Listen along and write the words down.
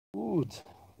Good.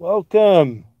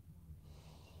 Welcome.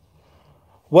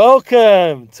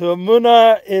 Welcome to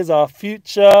Emuna is Our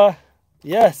Future.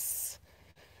 Yes,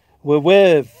 we're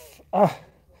with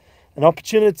an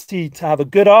opportunity to have a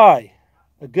good eye.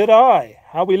 A good eye.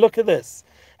 How we look at this.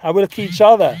 How we look at each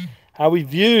other. How we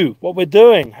view what we're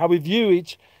doing. How we view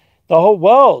the whole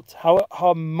world. How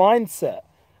our mindset.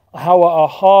 How our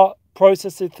heart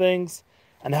processes things.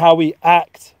 And how we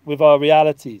act with our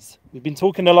realities. We've been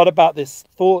talking a lot about this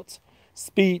thought,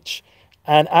 speech,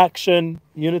 and action,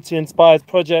 unity-inspired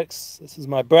projects. This is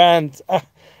my brand. And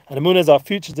Emuna is Our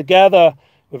Future, together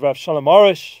with Rav Shalom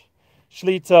Orish,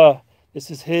 Shlita. This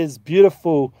is his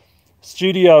beautiful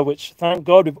studio, which, thank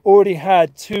God, we've already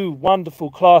had 2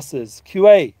 wonderful classes,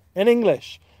 QA in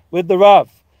English, with the Rav.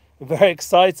 We're very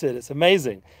excited. It's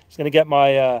amazing. I'm just going to get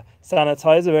my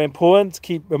sanitizer. Very important to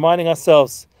keep reminding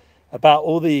ourselves about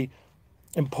all the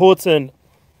important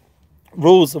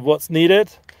rules of what's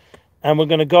needed. And we're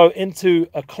going to go into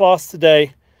a class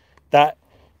today that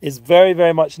is very,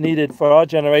 very much needed for our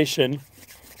generation.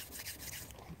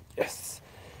 Yes.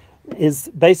 Is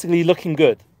basically looking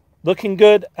good. Looking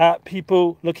good at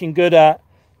people, looking good at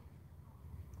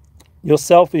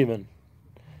yourself even.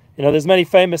 You know, there's many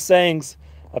famous sayings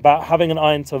about having an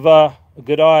ayin tovah, a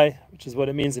good eye, which is what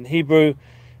it means in Hebrew.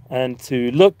 And to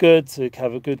look good, to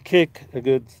have a good kick,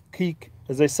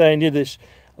 as they say in Yiddish,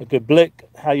 a good blick,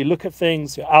 how you look at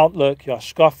things, your outlook, your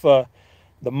hashkafa,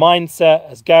 the mindset,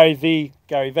 as Gary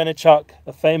Vaynerchuk,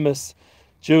 a famous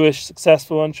Jewish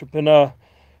successful entrepreneur,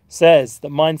 says, the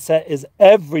mindset is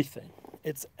everything.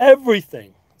 It's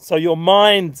everything. So your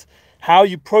mind, how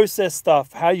you process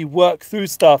stuff, how you work through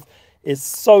stuff is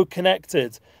so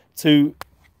connected to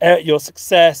your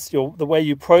success, the way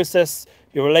you process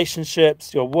your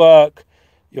relationships, your work,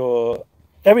 your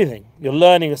everything, your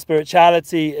learning, your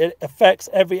spirituality. It affects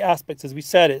every aspect. As we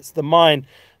said, it's the mind,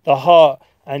 the heart,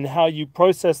 and how you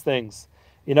process things.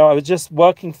 You know, I was just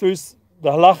working through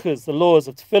the halachas, the laws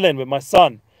of tefillin with my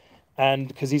son, and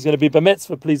because he's going to be bar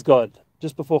mitzvah, please God,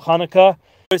 just before Hanukkah.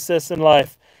 Process in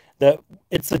life that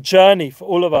it's a journey for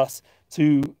all of us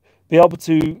to be able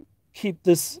to keep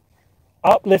this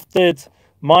uplifted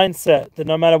mindset that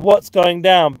no matter what's going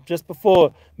down, just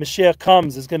before Mashiach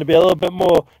comes, there's going to be a little bit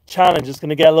more challenge. It's going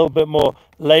to get a little bit more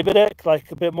labedic,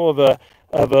 like a bit more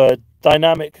of a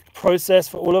dynamic process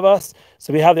for all of us.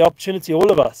 So we have the opportunity,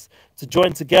 all of us, to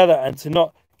join together and to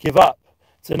not give up,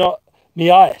 to not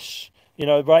mi'ayish. You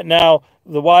know, right now,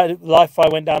 the Wi-Fi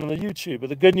went down on the YouTube, but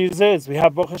the good news is we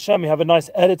have, Baruch Hashem, we have a nice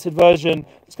edited version.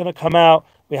 It's going to come out.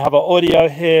 We have our audio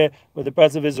here with the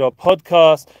Breslev Israel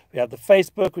podcast. We have the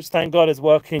Facebook, which thank God is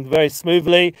working very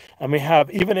smoothly. And we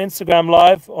have even Instagram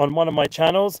Live on one of my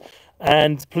channels.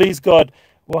 And please God,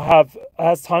 we'll have,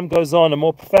 as time goes on, a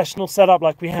more professional setup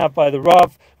like we have by the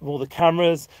Rav, with all the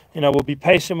cameras. You know, we'll be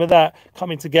patient with that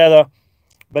coming together.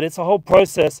 But it's a whole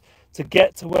process to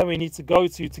get to where we need to go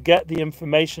to get the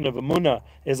information of Emuna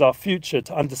is our future,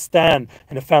 to understand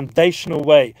in a foundational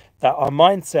way that our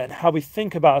mindset and how we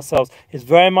think about ourselves is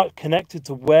very much connected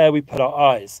to where we put our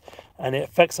eyes. And it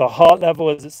affects our heart level,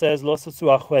 as it says,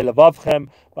 that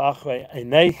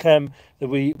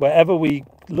wherever we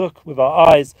look with our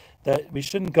eyes, that we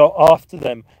shouldn't go after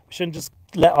them. We shouldn't just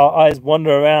let our eyes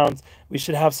wander around. We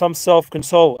should have some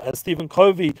self-control. As Stephen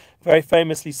Covey very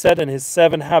famously said in his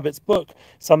 7 Habits book,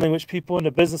 something which people in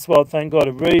the business world, thank God,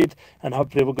 have read, and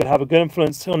hopefully will have a good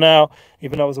influence till now,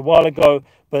 even though it was a while ago.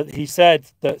 But he said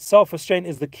that self-restraint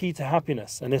is the key to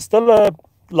happiness. And there's still a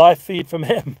live feed from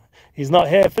him. He's not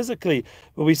here physically,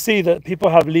 but we see that people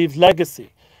have left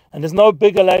legacy. And there's no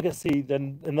bigger legacy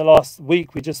than in the last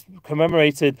week. We just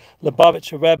commemorated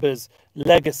Lubavitcher Rebbe's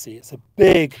legacy. It's a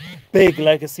big, big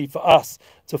legacy for us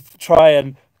to try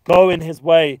and go in his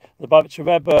way. Lubavitcher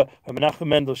Rebbe, Menachem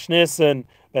Mendel Schneerson,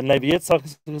 Ben Levi Yitzchak,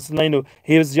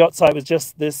 his yahrzeit was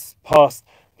just this past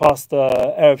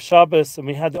Erev Shabbos, and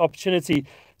we had the opportunity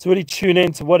to really tune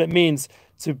in to what it means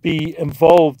to be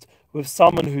involved with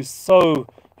someone who was so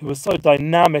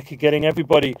dynamic at getting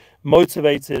everybody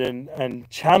motivated and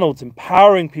channeled,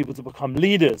 empowering people to become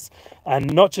leaders,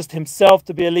 and not just himself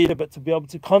to be a leader, but to be able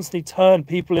to constantly turn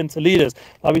people into leaders,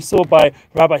 like we saw by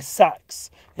Rabbi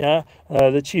Sachs,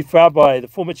 the chief rabbi, the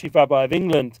former chief rabbi of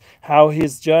England, how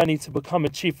his journey to become a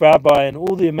chief rabbi and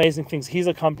all the amazing things he's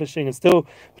accomplishing and still,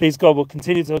 please God, will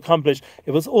continue to accomplish.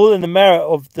 It was all in the merit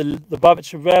of the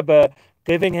Lubavitcher Rebbe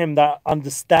giving him that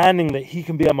understanding that he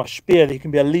can be a mashpia, that he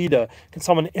can be a leader, can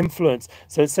someone influence.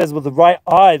 So it says with the right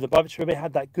eye, the Lubavitcher Rebbe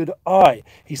had that good eye.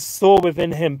 He saw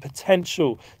within him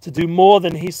potential to do more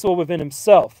than he saw within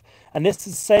himself. And this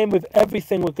is the same with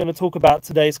everything we're going to talk about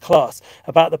today's class,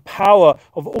 about the power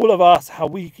of all of us,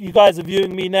 how you guys are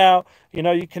viewing me now. You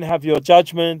know, you can have your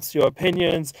judgments, your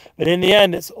opinions, but in the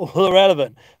end, it's all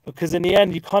irrelevant, because in the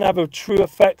end, you can't have a true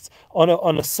effect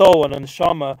on a soul, on a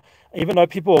neshama, even though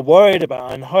people are worried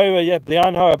about it. And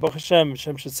Baruch Hashem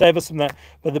should save us from that.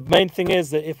 But the main thing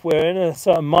is that if we're in a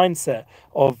certain mindset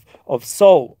of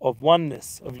soul, of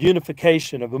oneness, of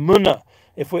unification, of Emuna,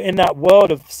 if we're in that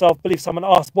world of self-belief, someone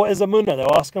asked, what is Emuna? They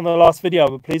were asking in the last video,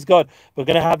 but please God, we're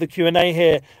going to have the Q&A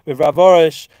here with Rav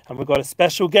Orish, and we've got a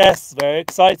special guest, very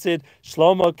excited,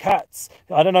 Shlomo Katz.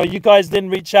 I don't know, you guys didn't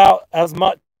reach out as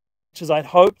much as I'd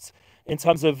hoped, in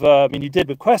terms of, I mean, you did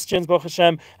with questions, Baruch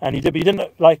Hashem, and you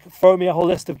didn't like throw me a whole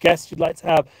list of guests you'd like to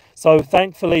have. So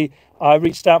thankfully, I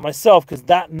reached out myself, because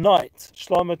that night,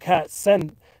 Shlomo Katz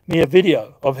sent me a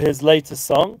video of his latest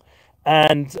song,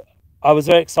 and I was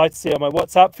very excited to see it on my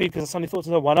WhatsApp feed, because I suddenly thought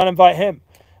to myself, why not invite him?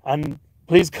 And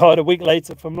please God, a week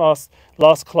later from last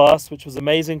class, which was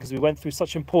amazing, because we went through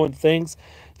such important things,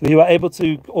 we were able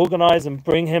to organize and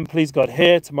bring him, please God,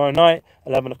 here tomorrow night,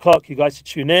 11 o'clock. You guys should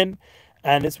tune in.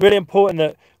 And it's really important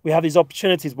that we have these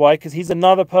opportunities. Why? Because he's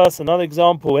another person, another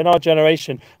example in our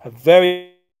generation, a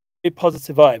very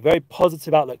positive eye, very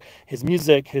positive outlook. His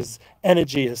music, his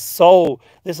energy, his soul.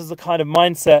 This is the kind of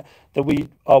mindset that we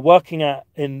are working at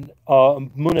in our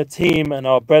Emuna team and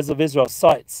our Breslev Israel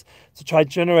sites, to try to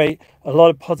generate a lot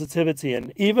of positivity.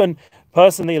 And even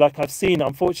personally, like I've seen,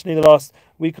 unfortunately, the last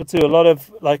week or two, a lot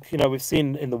of, like, you know, we've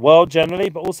seen in the world generally,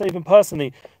 but also even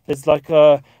personally, there's like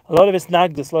a lot of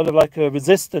nagdus, a lot of like a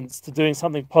resistance to doing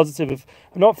something positive. If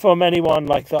not from anyone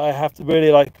like that I have to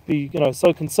really like be, you know,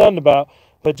 so concerned about,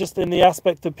 but just in the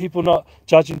aspect of people not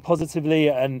judging positively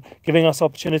and giving us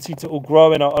opportunity to all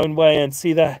grow in our own way and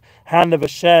see the hand of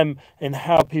Hashem in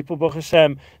how people, Baruch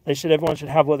Hashem, everyone should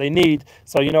have what they need.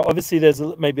 So, you know, obviously there's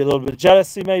maybe a little bit of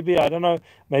jealousy, maybe, I don't know,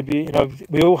 maybe, you know,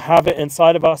 we all have it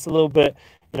inside of us a little bit.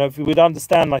 You know, if we would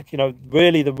understand, like, you know,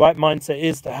 really the right mindset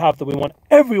is to have that we want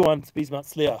everyone to be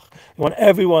matzliach. We want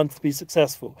everyone to be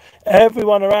successful.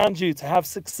 Everyone around you to have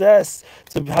success,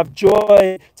 to have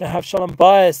joy, to have shalom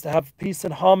bayis, to have peace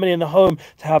and harmony in the home,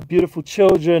 to have beautiful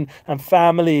children and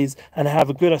families, and have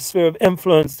a good sphere of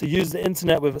influence, to use the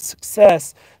internet with a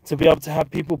success, to be able to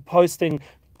have people posting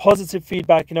positive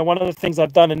feedback. You know, one of the things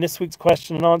I've done in this week's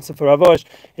question and answer for Rav Orish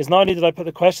is not only did I put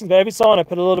the questions, but every so on I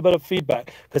put a little bit of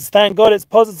feedback, because thank God it's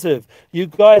positive. You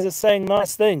guys are saying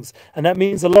nice things, and that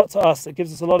means a lot to us. It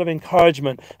gives us a lot of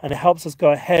encouragement, and it helps us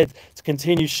go ahead to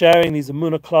continue sharing these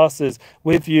Emuna classes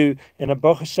with you in a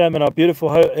Baruch Hashem, in our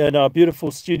beautiful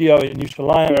studio in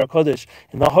Yerushalayim Kodesh,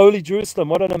 in the holy Jerusalem.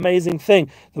 What an amazing thing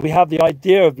that we have the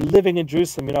idea of living in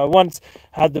Jerusalem. You know, I once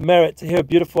had the merit to hear a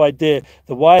beautiful idea,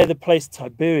 the why the place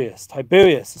Tiberias.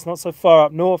 It's not so far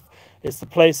up north. It's the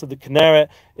place of the Kinneret.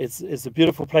 It's a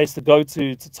beautiful place to go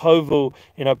to Tovel.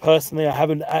 You know, personally, I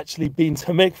haven't actually been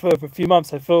to mikveh for a few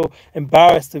months. I feel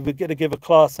embarrassed to get to give a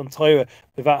class on Torah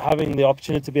without having the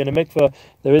opportunity to be in a mikveh.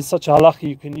 There is such a halacha,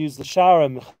 you can use the shower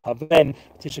and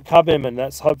tisha kabim, and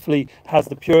that's hopefully has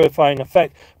the purifying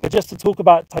effect. But just to talk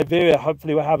about Tiberia,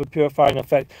 hopefully will have a purifying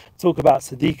effect. Talk about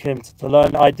tzaddikim, to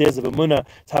learn ideas of Emuna,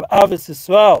 to have avos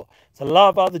Yisrael, to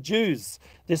love other Jews.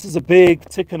 This is a big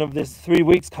tikkun of this 3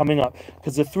 weeks coming up,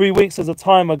 because the 3 weeks is a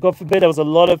time where, God forbid, there was a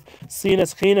lot of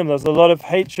sinas chinam, there was a lot of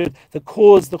hatred that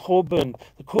caused the korban,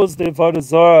 that caused the avodah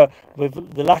zarah,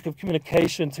 with the lack of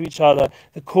communication to each other,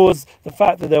 that caused the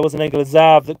fact that there was an egel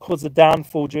zav, that caused the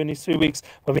downfall during these 3 weeks,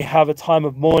 when we have a time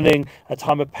of mourning, a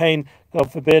time of pain, God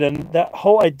forbid. And that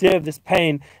whole idea of this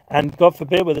pain, and God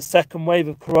forbid with the second wave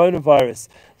of coronavirus,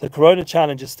 the corona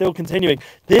challenge is still continuing.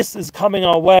 This is coming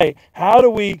our way. How do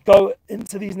we go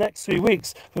into these next 3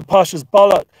 weeks with Pashas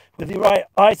Balak, with the right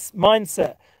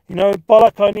mindset? You know,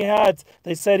 Balak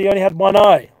they said he only had one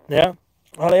eye, yeah?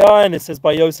 And it says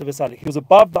by Yosef Asalik, he was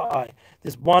above the eye.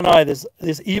 This one eye, this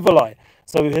evil eye.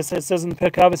 So it says in the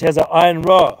Pirkei he has an eye in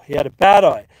Ra. He had a bad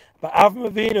eye. But Avram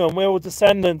Avinu, and we're all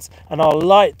descendants, and our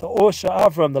light, the Orsha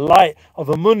Avram, the light of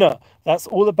Emuna, that's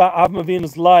all about Avram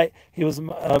Avinu's light. He was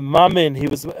a mamin, he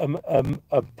was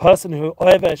a person who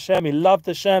ohev Hashem, he loved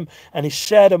Hashem, and he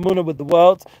shared Emuna with the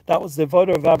world. That was the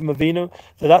voda of Avram Avinu.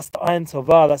 So that's the ayin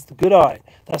tovah, that's the good eye.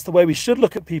 That's the way we should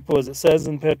look at people, as it says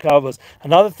in Pirkei Avos.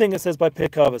 Another thing it says by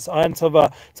Pirkei Avos, ayin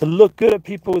tovah, to look good at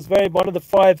people is one of the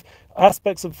 5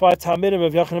 aspects of 5 Talmidim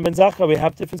of Yochanan ben Zakkai. We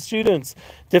have different students,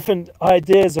 different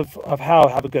ideas of how to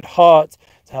have a good heart,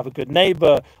 to have a good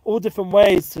neighbor, all different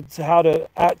ways to how to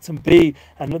act and be.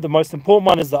 And the most important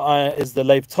one is the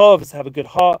Leiv Tov, is to have a good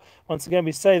heart. Once again,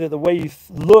 we say that the way you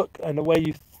look and the way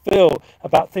you feel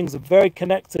about things are very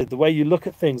connected. The way you look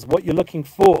at things, what you're looking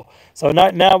for. So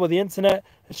now with the internet,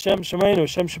 Hashem Shemeinu,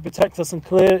 Hashem should protect us and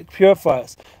purify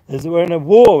us. We're in a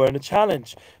war, we're in a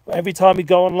challenge. Every time we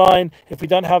go online, if we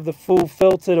don't have the full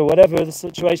filtered or whatever the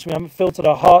situation, we haven't filtered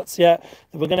our hearts yet,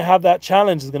 then we're going to have that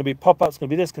challenge. There's going to be pop-ups, going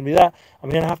to be this, going to be that. And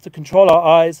we're going to have to control our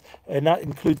eyes, and that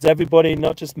includes everybody,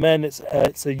 not just men.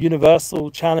 It's a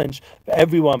universal challenge for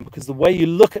everyone, because the way you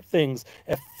look at things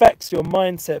affects your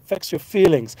mindset, affects your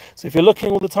feelings. So if you're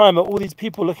looking all the time at all these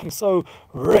people looking so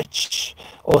rich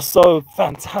or so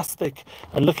fantastic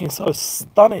and looking so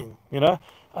stunning,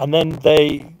 and then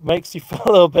they makes you feel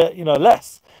a little bit,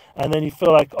 less. And then you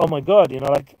feel like, oh my God,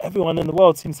 like everyone in the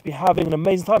world seems to be having an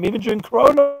amazing time, even during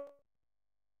Corona.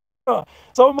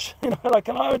 So much, like,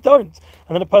 and I don't.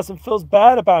 And then a person feels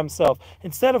bad about himself.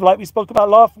 Instead of, like we spoke about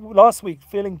last week,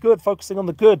 feeling good, focusing on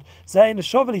the good, Zayin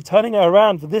Shoveli, turning it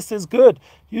around, this is good.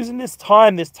 Using this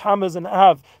time, this Tammuz and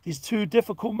Av, these 2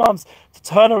 difficult months, to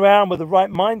turn around with the right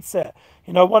mindset.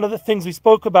 One of the things we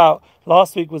spoke about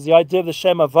last week was the idea of the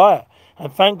Shem Havaya.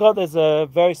 And thank God there's a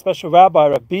very special rabbi,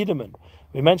 Rabbi Biederman.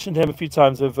 We mentioned him a few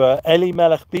times with Eli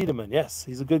Melech Biederman. Yes,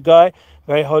 he's a good guy,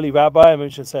 very holy rabbi. I mean, we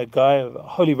should say a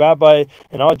holy rabbi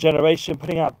in our generation,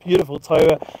 putting out beautiful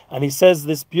Torah. And he says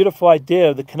this beautiful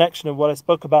idea of the connection of what I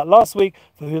spoke about last week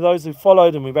for those who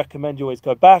followed, and we recommend you always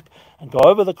go back and go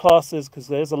over the classes because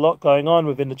there's a lot going on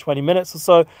within the 20 minutes or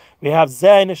so. We have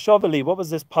Zeh Neshoveli. What was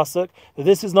this pasuk? That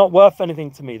this is not worth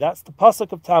anything to me. That's the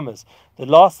pasuk of Tammuz. The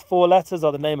last 4 letters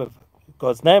are the name of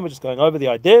God's name. We're just going over the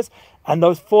ideas, and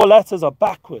those 4 letters are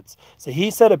backwards. So he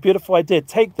said a beautiful idea.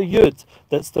 Take the yud,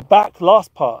 that's the back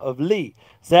last part of li,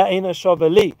 Za'ina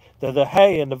Shoveli, the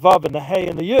hey and the vav and the hey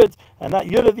and the yud, and that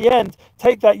yud at the end.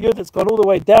 Take that yud that's gone all the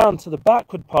way down to the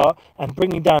backward part and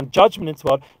bringing down judgment into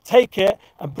God. Take it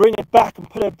and bring it back and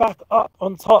put it back up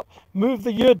on top. Move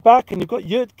the yud back, and you've got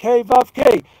yud k vav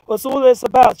k. What's all this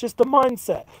about? It's just the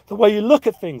mindset, the way you look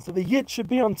at things. So the yid should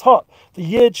be on top. The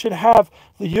yid should have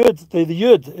the yud. The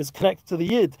yud is connected to the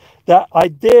yid. That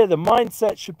idea, the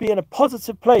mindset should be in a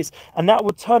positive place, and that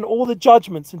will turn all the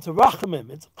judgments into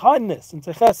rachamim, into kindness,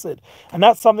 into chesed. And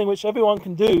that's something which everyone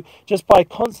can do just by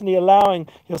constantly allowing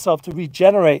yourself to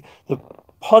regenerate the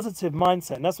positive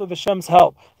mindset. And that's with Hashem's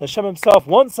help. Hashem himself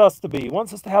wants us to be. He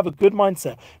wants us to have a good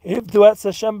mindset. If duetz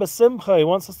Hashem b'simcha, he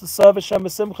wants us to serve Hashem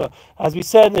b'simcha. As we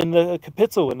said in the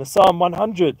capital, in the Psalm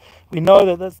 100, we know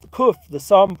that that's the Kuf, the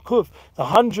Psalm Kuf, the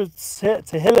 100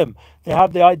 Tehillim. They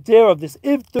have the idea of this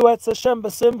if duetz Hashem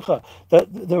b'simcha.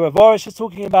 The Rav Orish is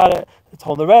talking about it. It's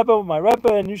on the Rebbe, my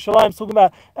Rebbe in Yerushalayim is talking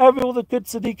about all the good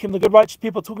tzaddikim, the good righteous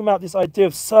people, talking about this idea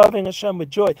of serving Hashem with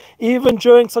joy, even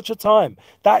during such a time.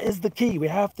 That is the key. We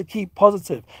have to keep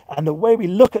positive. And the way we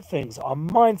look at things, our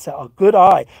mindset, our good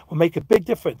eye, will make a big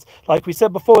difference. Like we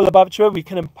said before, the Bavitcher, we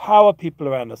can empower people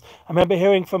around us. I remember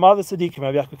hearing from other tzaddikim,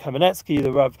 Rabbi Yaakov Kamenetsky,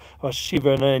 the Rav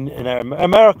Shiva in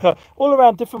America, all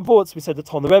around different boards. We said the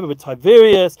Ton the Rebbe with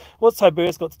Tiberius. What's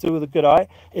Tiberius got to do with a good eye?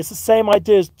 It's the same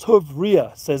idea as Tov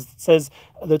Ria, says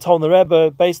the Talmud Rebbe,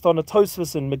 based on the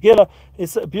Tosfos and Megillah.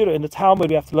 It's beautiful. In the Talmud,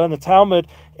 we have to learn the Talmud.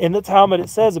 In the Talmud, it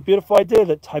says a beautiful idea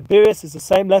that Tiberius is the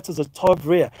same letters as Tov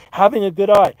Ria, having a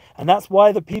good eye. And that's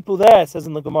why the people there, it says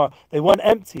in the Gemara, they weren't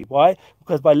empty. Why?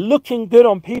 Because by looking good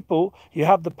on people, you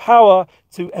have the power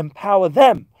to empower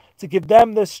them, to give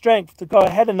them the strength to go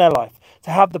ahead in their life, to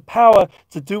have the power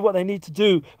to do what they need to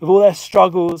do with all their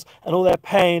struggles and all their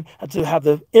pain, and to have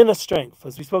the inner strength,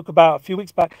 as we spoke about a few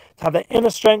weeks back, to have the inner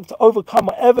strength to overcome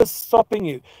whatever's stopping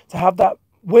you, to have that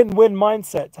win-win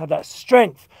mindset, to have that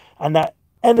strength and that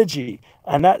energy.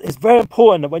 And that is very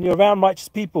important, that when you're around righteous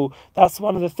people, that's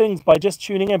one of the things. By just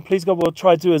tuning in, please God, we'll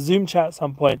try to do a Zoom chat at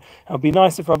some point. It would be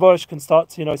nice if Rav Orish can start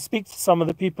to, speak to some of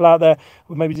the people out there.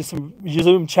 We'll maybe do some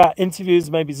Zoom chat interviews,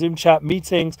 maybe Zoom chat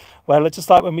meetings, where just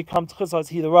like when we come to Chizos,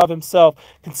 he, the Rav himself,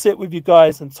 can sit with you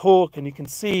guys and talk, and you can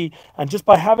see, and just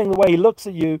by having the way he looks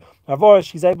at you, Rav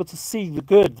Orish, he's able to see the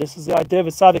good. This is the idea of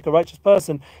a tzaddik, a righteous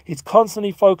person. He's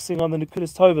constantly focusing on the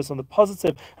Nekudas Tovos, on the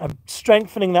positive, and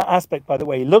strengthening that aspect by the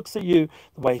way he looks at you,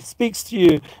 the way he speaks to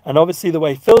you, and obviously the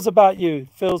way he feels about you.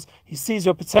 He sees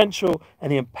your potential,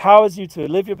 and he empowers you to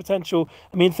live your potential.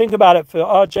 I mean, think about it for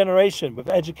our generation, with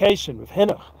education, with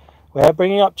Hinuch. We're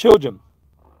bringing up children.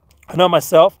 I know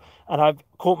myself, and I've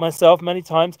caught myself many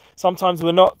times. Sometimes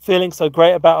we're not feeling so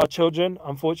great about our children.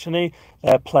 Unfortunately,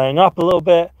 they're playing up a little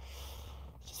bit.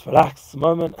 Just relax a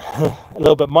moment. A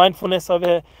little bit mindfulness over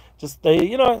here. Just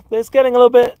it's getting a little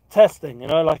bit testing.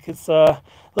 Like it's a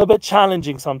little bit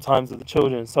challenging sometimes with the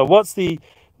children. So what's the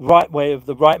right way, of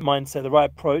the right mindset, the right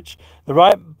approach. The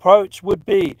right approach would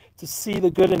be to see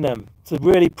the good in them, to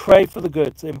really pray for the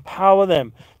good, to empower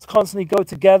them, to constantly go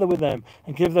together with them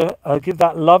and give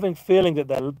that loving feeling that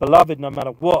they're beloved no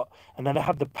matter what, and then they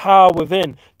have the power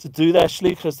within to do their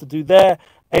shlichus, to do their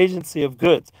agency of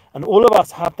good. And all of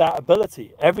us have that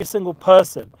ability. Every single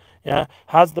person, yeah,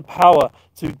 has the power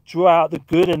to draw out the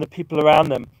good in the people around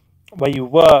them, where you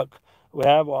work,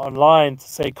 where online, to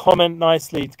say, comment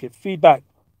nicely, to give feedback,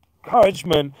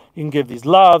 encouragement. You can give these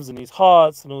loves and these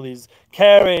hearts and all these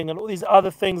caring and all these other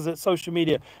things that social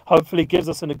media hopefully gives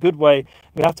us in a good way.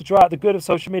 We have to draw out the good of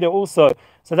social media also.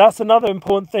 So that's another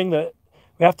important thing, that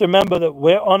we have to remember, that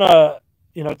we're on a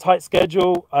tight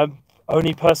schedule. I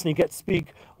only personally get to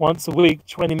speak once a week,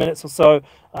 20 minutes or so,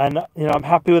 and I'm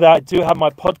happy with that. I do have my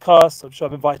podcast, I'm sure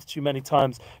I've invited you many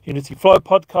times, Unity Flow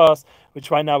podcast, which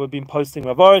right now we've been posting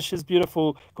Rav Orish's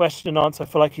beautiful question and answer. I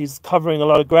feel like he's covering a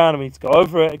lot of ground, and we need to go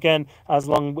over it again, as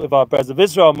long with our Breslev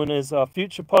Israel, Emuna is our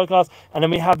future podcast. And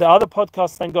then we have the other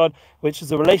podcast, thank God, which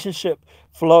is a relationship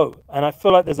flow. And I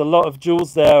feel like there's a lot of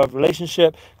jewels there of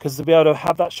relationship, because to be able to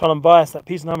have that shalom bias, that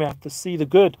peace and harmony, we have to see the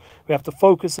good. We have to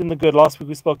focus in the good. Last week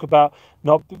we spoke about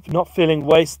not feeling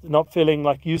waste, not feeling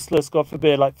like useless, God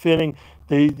forbid, like feeling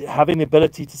having the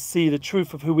ability to see the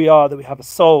truth of who we are, that we have a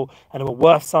soul and we're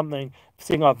worth something,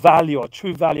 seeing our value, our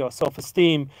true value, our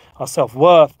self-esteem, our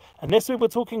self-worth. And this week we're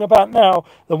talking about now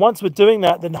that once we're doing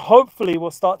that, then hopefully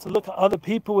we'll start to look at other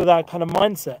people with that kind of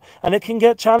mindset. And it can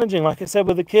get challenging. Like I said,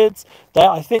 with the kids,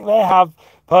 I think they have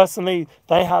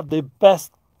the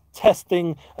best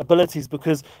testing abilities,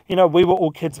 because we were all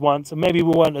kids once, and maybe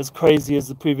we weren't as crazy as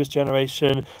the previous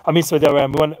generation. Our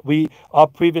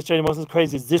previous generation wasn't as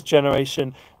crazy as this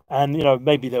generation, and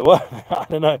maybe they were. I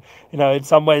don't know. In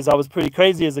some ways I was pretty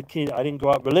crazy as a kid. I didn't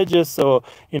grow up religious, or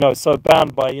so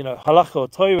bound by halakha or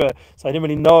Torah, so I didn't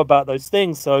really know about those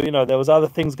things. So there was other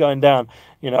things going down,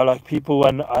 like people,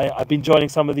 and I've been joining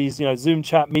some of these Zoom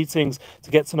chat meetings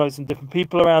to get to know some different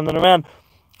people around.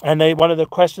 And one of the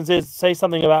questions is, say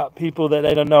something about people that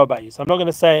they don't know about you. So I'm not going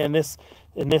to say in this,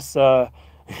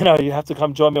 you have to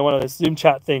come join me on one of those Zoom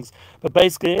chat things. But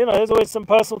basically, there's always some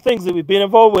personal things that we've been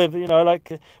involved with, like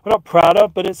we're not proud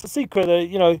of, but it's a secret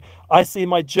that, I see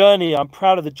my journey. I'm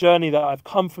proud of the journey that I've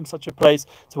come from such a place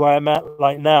to where I'm at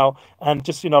like now. And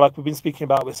just, like we've been speaking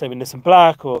about with, say, with Nissan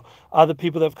Black or other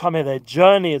people that have come here, their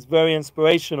journey is very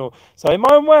inspirational. So in my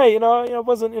own way, it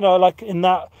wasn't, like in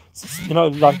that,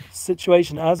 like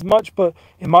situation as much, but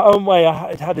in my own way,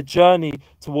 I had a journey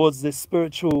towards this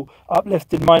spiritual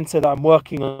uplifted mindset that I'm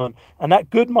working on. And that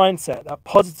good mindset, that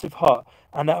positive heart,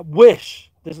 and that wish,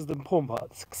 this is the important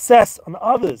part, success on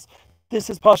others. This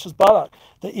is Pashas Balak,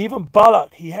 that even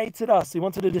Balak, he hated us, he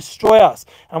wanted to destroy us.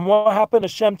 And what happened?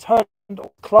 Hashem turned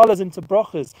klalas into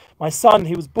brachas. My son,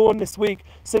 he was born this week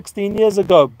 16 years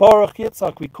ago, Baruch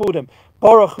Yitzhak, we called him.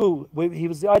 Baruch Hu, he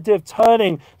was the idea of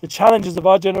turning the challenges of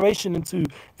our generation into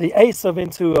the Esav,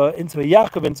 into a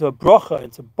Yaakov, into a bracha,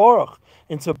 into Baruch,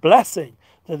 into a blessing.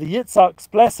 That the Yitzhak's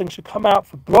blessing should come out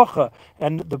for bracha,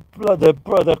 and the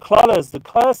klalas, the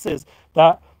curses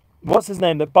that, what's his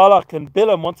name, that Balak and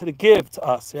Bilam wanted to give to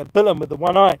us. Yeah, Bilam with the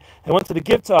one eye, they wanted to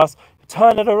give to us,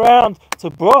 turn it around to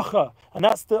bracha. And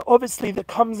that's obviously that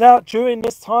comes out during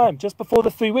this time, just before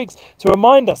the 3 weeks, to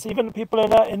remind us. Even the people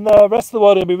in the rest of the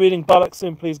world will be reading Balak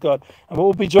soon, please God. And we'll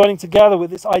all be joining together with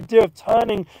this idea of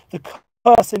turning the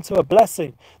curse into a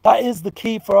blessing. That is the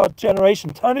key for our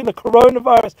generation. Turning the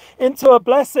coronavirus into a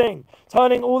blessing.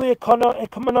 Turning all the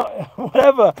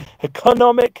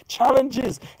economic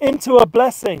challenges into a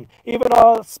blessing. Even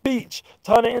our speech,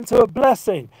 turn it into a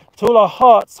blessing. To all our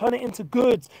hearts, turn it into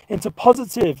good, into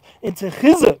positive, into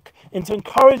chizuk, into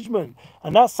encouragement.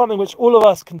 And that's something which all of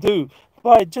us can do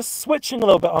by just switching a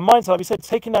little bit our mindset. Like we said,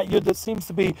 taking that yud that seems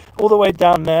to be all the way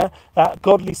down there, that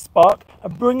godly spark,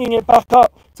 and bringing it back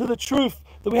up to the truth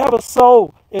that we have a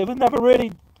soul. It was never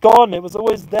really gone. It was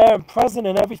always there and present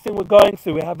in everything we're going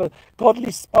through. We have a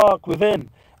godly spark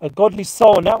within, a godly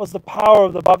soul, and that was the power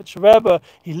of the Lubavitcher Rebbe.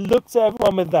 He looked at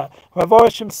everyone with that. Rav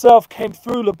Orish himself came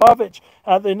through Lubavitch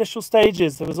at the initial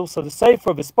stages. There was also the Sefer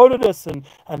of Hisbodedus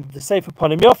and the Sefer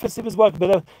Ponim Yofis he was working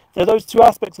with. There are those two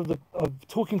aspects of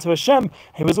talking to Hashem.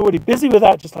 He was already busy with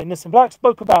that, just like Nissim Black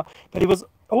spoke about, but he was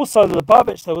also the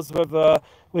Lubavitch. There was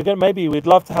maybe we'd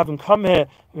love to have him come here.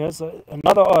 So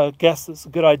another guest that's a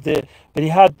good idea. But he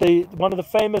had one of the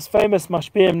famous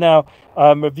mashpiyim now,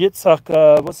 Rav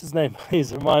Yitzhak, what's his name?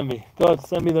 Please remind me. God,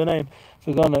 send me the name.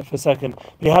 Forgotten it for a second.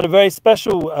 But he had a very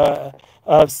special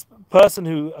person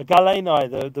who,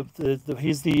 Galenai,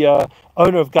 he's the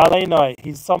owner of Galenai.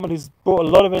 He's someone who's brought a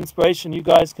lot of inspiration. You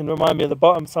guys can remind me at the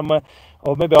bottom somewhere,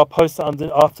 or maybe I'll post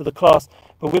it after the class.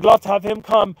 But we'd love to have him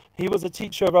come. He was a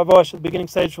teacher of Rav Arush at the beginning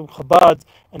stage from Chabad,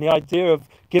 and the idea of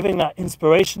giving that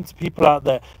inspiration to people out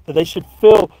there, that they should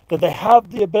feel that they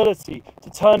have the ability to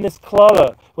turn this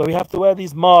klala, where we have to wear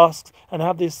these masks and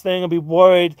have this thing and be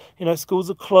worried, schools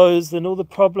are closed and all the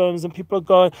problems and people are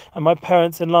going, and my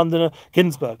parents in London are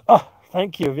Ginsburg. Oh,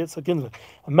 thank you, Yitzhak Ginsburg.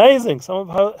 Amazing, some of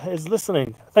her is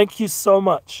listening. Thank you so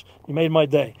much. You made my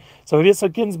day. So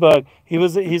Yitzhak Ginsburg,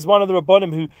 he's one of the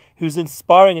Rabbonim who's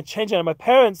inspiring and changing. And my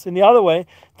parents, in the other way,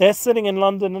 they're sitting in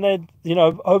London and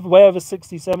they're way over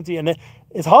 60, 70, and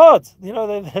it's hard.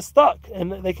 They're stuck,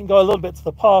 and they can go a little bit to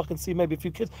the park and see maybe a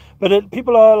few kids. But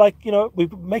people are like, we're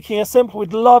making it simple.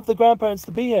 We'd love the grandparents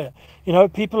to be here.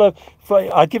 People are.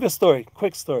 I'll give you a story,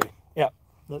 quick story. Yeah,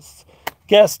 let's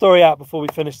get a story out before we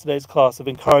finish today's class of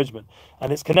encouragement,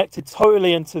 and it's connected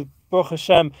totally into Baruch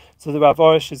Hashem to the Rav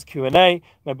Arush's Q&A.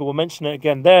 Maybe we'll mention it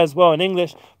again there as well in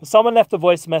English. But someone left a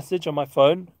voice message on my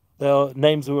phone. Their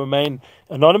names will remain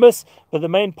anonymous, but the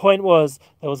main point was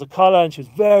there was a kala and she was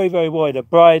very, very worried. A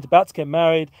bride about to get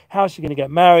married. How is she going to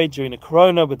get married during the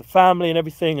corona with the family and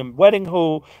everything, and wedding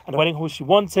hall, and the wedding hall she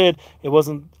wanted, it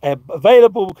wasn't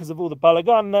available because of all the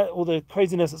balagan, all the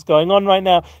craziness that's going on right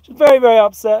now. She was very, very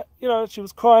upset. She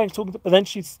was crying, but then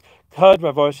she's heard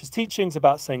Rav Arush's teachings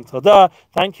about saying Todah,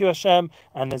 thank you Hashem,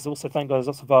 and there's also, thank God, there's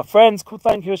lots of our friends called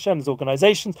Thank You Hashem, there's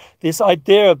organizations. This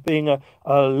idea of being a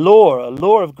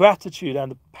law of gratitude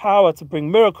and the power to bring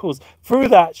miracles through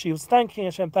that, she was thanking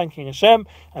Hashem,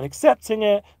 and accepting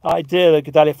it. The idea that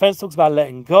Gedalia Fence talks about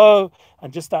letting go,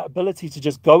 and just that ability to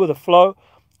just go with the flow.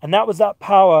 And that was that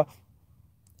power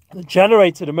that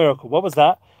generated a miracle. What was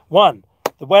that? One,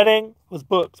 the wedding was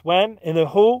booked. When? In a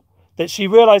hall that she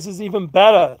realizes even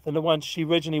better than the one she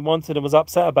originally wanted and was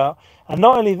upset about. And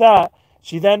not only that,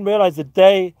 she then realized the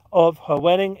day of her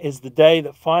wedding is the day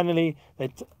that finally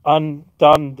they'd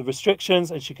undone the restrictions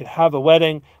and she could have a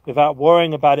wedding without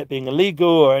worrying about it being illegal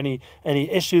or any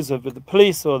issues with the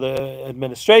police or the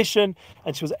administration.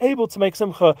 And she was able to make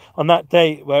simcha on that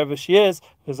day wherever she is,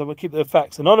 because I will keep the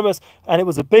facts anonymous. And it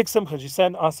was a big simcha. She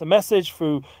sent us a message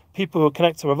through people who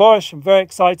connect to Rav Arush. I'm very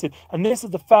excited. And this is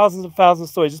the thousands and thousands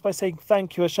of stories, just by saying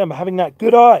thank you Hashem, having that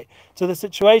good eye to the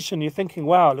situation. You're thinking,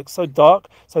 wow, it looks so dark,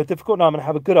 so difficult. Now I'm going to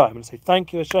have a good eye. I'm going to say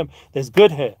thank you Hashem. There's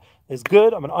good here. There's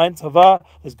good. I'm an ayin tova.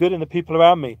 There's good in the people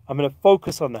around me. I'm going to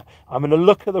focus on that. I'm going to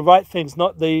look at the right things,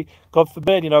 not the, God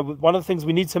forbid, one of the things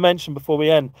we need to mention before we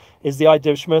end is the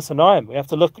idea of Shmir Sanayim. We have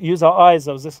to use our eyes.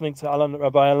 I was listening to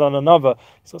Rabbi Alan Anava.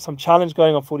 He's got some challenge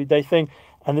going on, 40-day thing.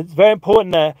 And it's very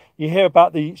important there, you hear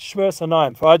about the Shmir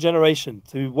Sanayim for our generation,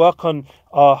 to work on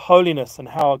our holiness and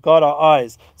how God our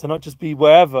eyes, to not just be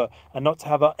wherever and not to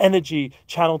have our energy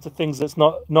channeled to things that's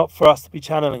not for us to be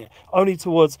channeling it, only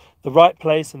towards the right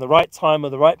place and the right time or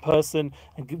the right person,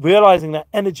 and realizing that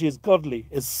energy is godly,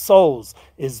 is souls,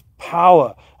 is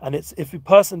power, and it's if a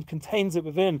person contains it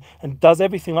within and does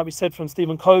everything like we said from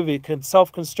Stephen Covey, can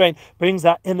self-constraint, brings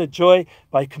that inner joy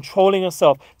by controlling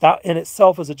yourself. That in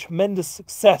itself is a tremendous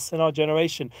success in our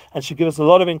generation and should give us a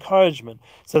lot of encouragement.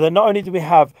 So that not only do we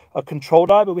have a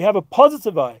controlled eye, but we have a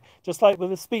positive eye. Just like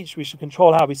with a speech, we should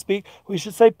control how we speak. We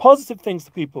should say positive things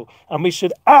to people, and we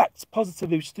should act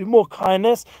positively. We should do more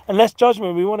kindness and less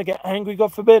judgment. We want to get angry,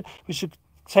 God forbid. We should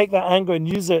take that anger and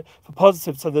use it for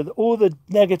positive, so that all the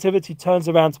negativity turns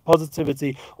around to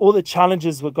positivity. All the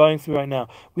challenges we're going through right now,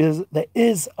 because there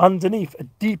is underneath a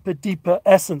deeper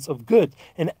essence of good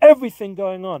in everything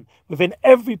going on. Within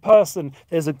every person,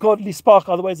 there's a godly spark,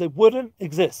 otherwise they wouldn't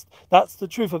exist. That's the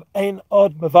truth of Ein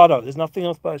Od Mevado. There's nothing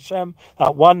else but Hashem,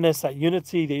 that oneness, that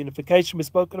unity, the unification we've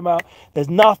spoken about. There's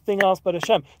nothing else but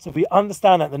Hashem. So if we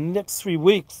understand that the next 3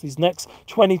 weeks, these next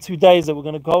 22 days that we're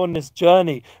going to go on this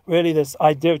journey, really this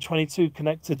idea of 22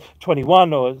 connected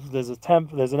 21, or there's a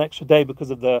 10th, there's an extra day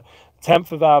because of the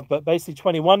 10th of Av, but basically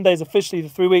 21 days officially, the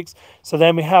 3 weeks. So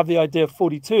then we have the idea of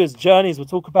 42 as journeys. We'll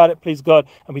talk about it, please God.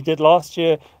 And we did last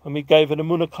year when we gave an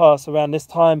Emuna class around this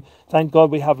time. Thank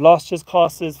God we have last year's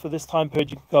classes for this time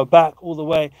period. You can go back all the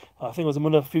way. I think it was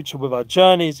Emuna Future with our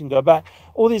journeys. You can go back.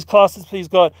 All these classes, please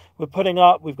God, we're putting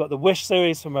up. We've got the Wish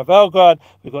series from Rav Elgrad.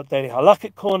 We've got Daily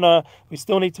Halakhic Corner. We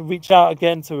still need to reach out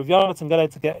again to Rav Yonatan Gadol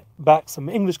to get back some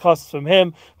English classes from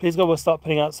him. Please God, we'll start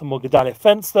putting out some more Gedalia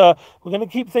Fenster. We're going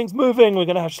to keep things moving. moving. We're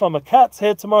going to have Shlomo Katz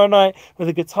here tomorrow night with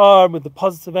the guitar and with the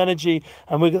positive energy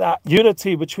and with that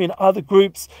unity between other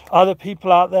groups, other people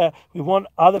out there. We want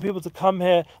other people to come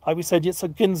here. Like we said,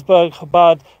 Yitzhak Ginsburg,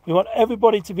 Chabad. We want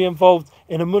everybody to be involved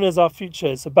in Emuna as our future.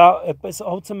 It's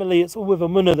ultimately, it's all with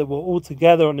Emuna that we're all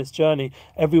together on this journey.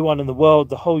 Everyone in the world,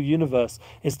 the whole universe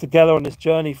is together on this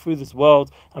journey through this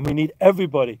world, and we need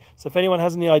everybody. So if anyone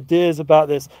has any ideas about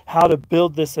this, how to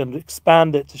build this and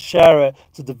expand it, to share it,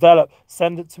 to develop,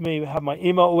 send it to me. We have my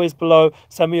email always below.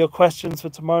 Send me your questions for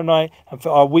tomorrow night and for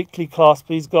our weekly class,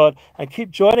 please God, and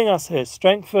keep joining us here.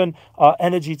 Strengthen our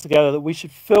energy together, that we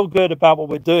should feel good about what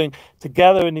we're doing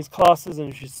together in these classes, and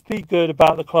we should speak good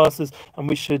about the classes, and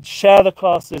we should share the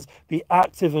classes, be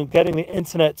active in getting the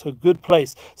internet to a good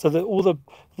place, so that all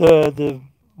the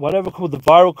whatever called the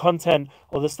viral content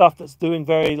or the stuff that's doing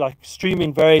very, like,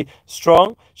 streaming very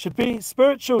strong, should be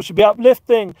spiritual, should be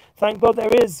uplifting. Thank God there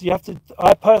is.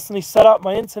 I personally set up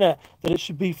my internet that it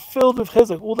should be filled with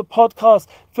chizuk, all the podcasts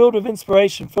filled with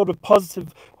inspiration, filled with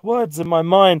positive words in my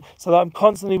mind, so that I'm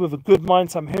constantly with a good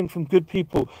mindset. I'm hearing from good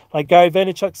people. Like Gary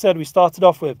Vaynerchuk said, we started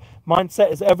off with,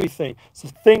 mindset is everything. So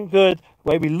think good,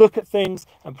 the way we look at things,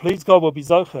 and please God, we'll be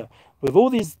zocher. With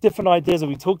all these different ideas that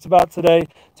we talked about today,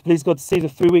 to please God to see the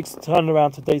 3 weeks turn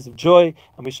around to days of joy,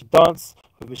 and we should dance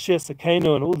with Mashiach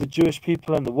Sekenu and all the Jewish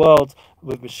people in the world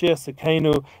with Mashiach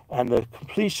Sekenu, and the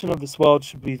completion of this world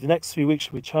should be, the next 3 weeks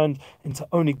should be turned into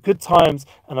only good times,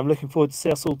 and I'm looking forward to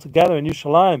see us all together in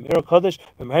Yerushalayim.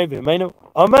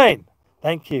 Amen.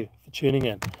 Thank you for tuning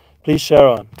in. Please share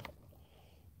on.